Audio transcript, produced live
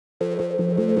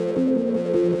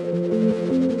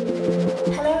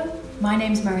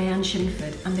name's Marianne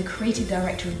Shillingford. I'm the Creative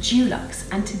Director of Dulux,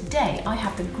 and today I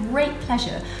have the great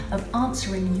pleasure of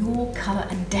answering your colour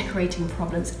and decorating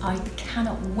problems. I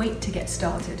cannot wait to get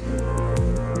started.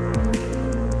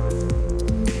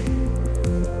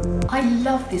 I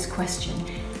love this question.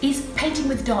 Is painting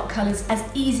with dark colours as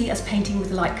easy as painting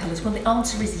with light colours? Well, the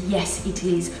answer is yes, it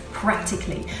is,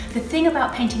 practically. The thing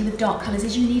about painting with dark colours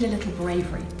is you need a little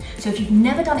bravery. So if you've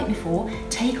never done it before,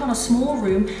 take on a small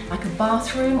room like a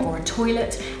bathroom or a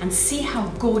toilet and see how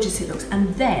gorgeous it looks, and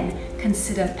then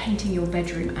consider painting your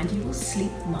bedroom and you will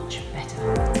sleep much better.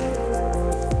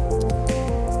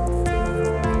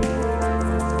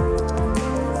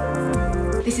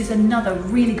 This is another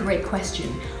really great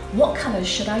question. What colours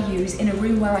should I use in a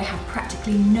room where I have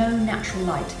practically no natural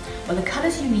light? Well, the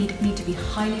colours you need to be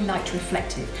highly light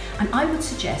reflective, and I would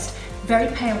suggest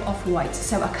very pale off-whites,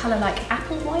 so a colour like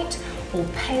apple white or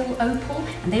pale opal,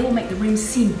 and they will make the room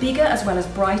seem bigger as well as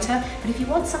brighter. But if you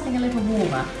want something a little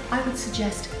warmer, I would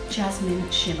suggest Jasmine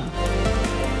Shimmer.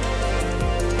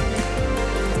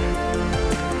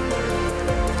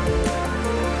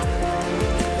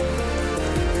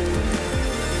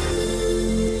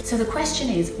 So the question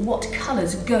is, what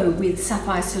colours go with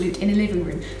Sapphire Salute in a living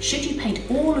room? Should you paint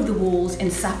all of the walls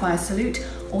in Sapphire Salute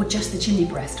or just the chimney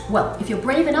breast? Well, if you're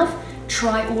brave enough,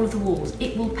 try all of the walls.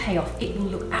 It will pay off. It will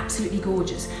look absolutely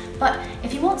gorgeous. But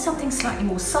if you want something slightly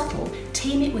more subtle,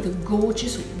 team it with a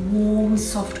gorgeous, warm,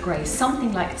 soft grey,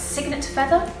 something like Cygnet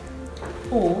Feather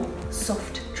or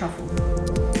soft Truffle.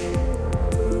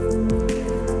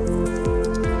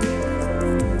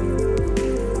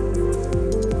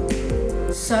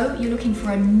 So you're looking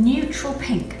for a neutral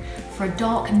pink for a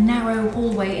dark, narrow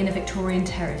hallway in a Victorian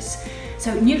terrace.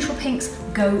 So neutral pinks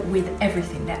go with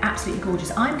everything. They're absolutely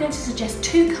gorgeous. I'm going to suggest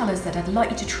two colours that I'd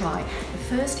like you to try. The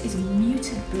first is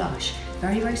muted blush.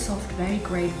 Very, very soft, very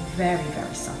grey, very,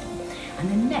 very subtle.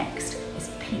 And the next is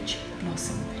peach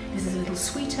blossom. This is a little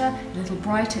sweeter, a little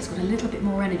brighter. It's got a little bit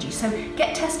more energy. So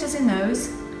get testers in those,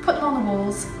 put them on the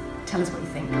walls, tell us what you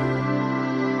think.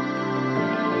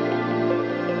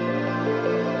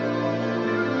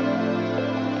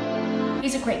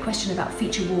 Here's a great question about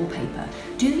feature wallpaper.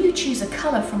 Do you choose a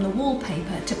colour from the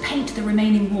wallpaper to paint the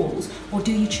remaining walls, or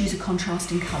do you choose a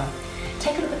contrasting colour?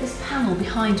 Take a look at this panel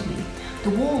behind me. The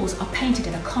walls are painted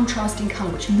in a contrasting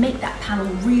colour which make that panel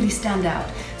really stand out.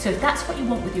 So if that's what you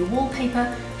want with your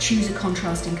wallpaper, choose a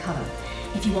contrasting colour.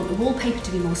 If you want the wallpaper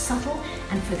to be more subtle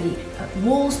and for the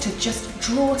walls to just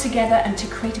draw together and to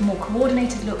create a more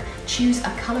coordinated look, choose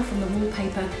a colour from the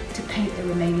wallpaper to paint the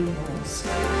remaining walls.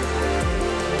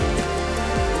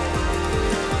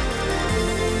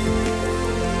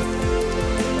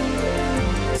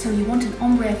 So you want an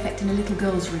ombre effect in a little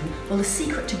girl's room. Well, the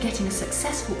secret to getting a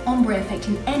successful ombre effect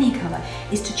in any colour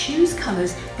is to choose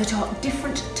colours that are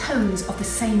different tones of the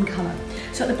same colour.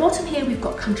 So at the bottom here we've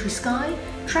got Country Sky,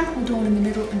 Tranquil Dawn in the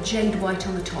middle and Jade White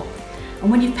on the top.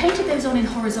 And when you've painted those on in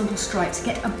horizontal stripes,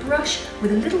 get a brush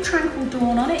with a little Tranquil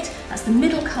Dawn on it. That's the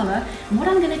middle colour. And what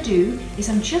I'm going to do is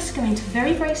I'm just going to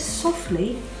very, very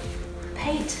softly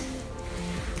paint,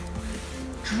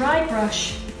 dry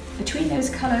brush between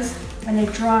those colours when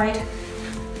they've dried,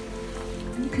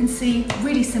 and you can see,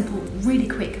 really simple, really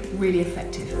quick, really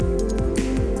effective.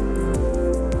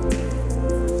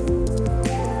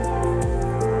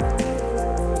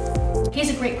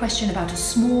 Here's a great question about a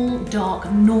small,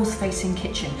 dark, north-facing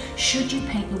kitchen. Should you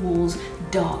paint the walls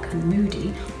dark and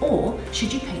moody, or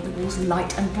should you paint the walls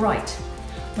light and bright?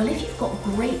 Well, if you've got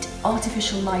great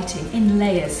artificial lighting in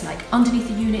layers, like underneath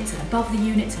the units and above the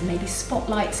units, and maybe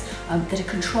spotlights that are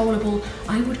controllable,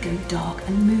 I would go dark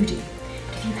and moody.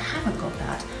 But if you haven't got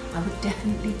that, I would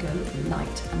definitely go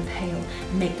light and pale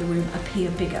and make the room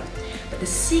appear bigger. But the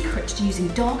secret to using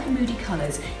dark and moody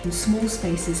colours in small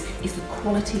spaces is the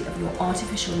quality of your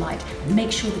artificial light, and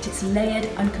make sure that it's layered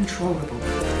and controllable.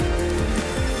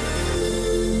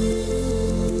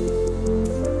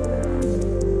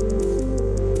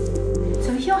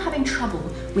 Having trouble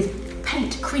with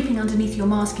paint creeping underneath your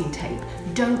masking tape,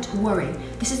 don't worry.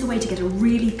 This is the way to get a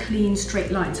really clean straight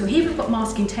line. So here we've got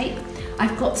masking tape.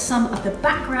 I've got some of the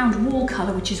background wall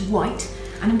colour, which is white,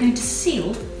 and I'm going to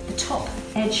seal the top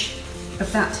edge of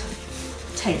that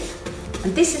tape.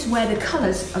 And this is where the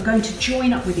colours are going to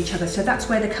join up with each other. So that's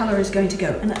where the colour is going to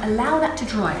go. And allow that to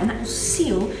dry, and that will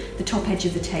seal the top edge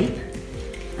of the tape.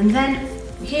 And then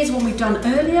here's one we've done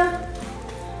earlier.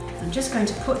 I'm just going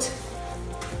to put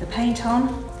the paint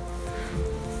on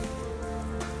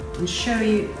and show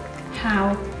you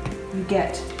how you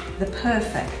get the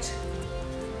perfect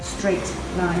straight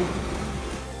line.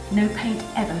 No paint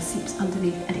ever seeps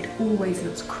underneath, and it always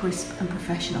looks crisp and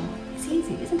professional. It's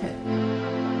easy, isn't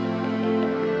it?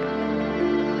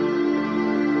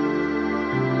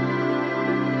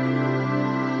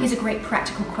 Here's a great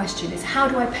practical question, is how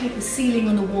do I paint the ceiling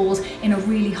on the walls in a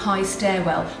really high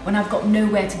stairwell when I've got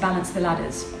nowhere to balance the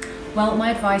ladders? Well, my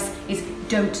advice is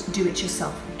don't do it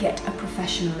yourself. Get a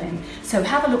professional in. So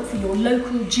have a look for your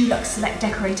local Dulux Select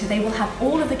decorator. They will have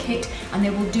all of the kit and they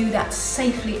will do that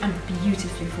safely and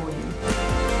beautifully for you.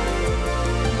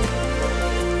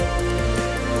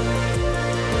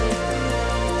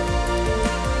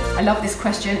 I love this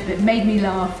question, it made me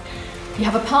laugh. If you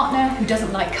have a partner who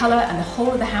doesn't like colour and the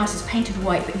whole of the house is painted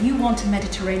white, but you want a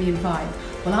Mediterranean vibe,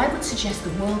 well, I would suggest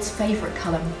the world's favourite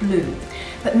colour, blue.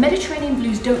 But Mediterranean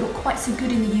blues don't look quite so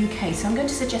good in the UK, so I'm going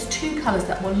to suggest two colours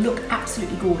that will look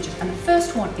absolutely gorgeous. And the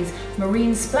first one is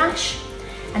Marine Splash,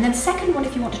 and then the second one,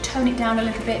 if you want to tone it down a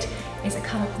little bit, is a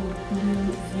colour called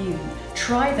Blue View.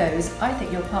 Try those, I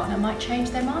think your partner might change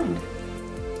their mind.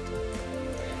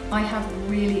 I have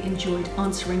really enjoyed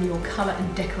answering your colour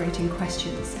and decorating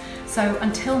questions. So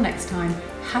until next time,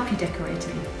 happy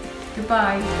decorating.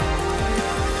 Goodbye.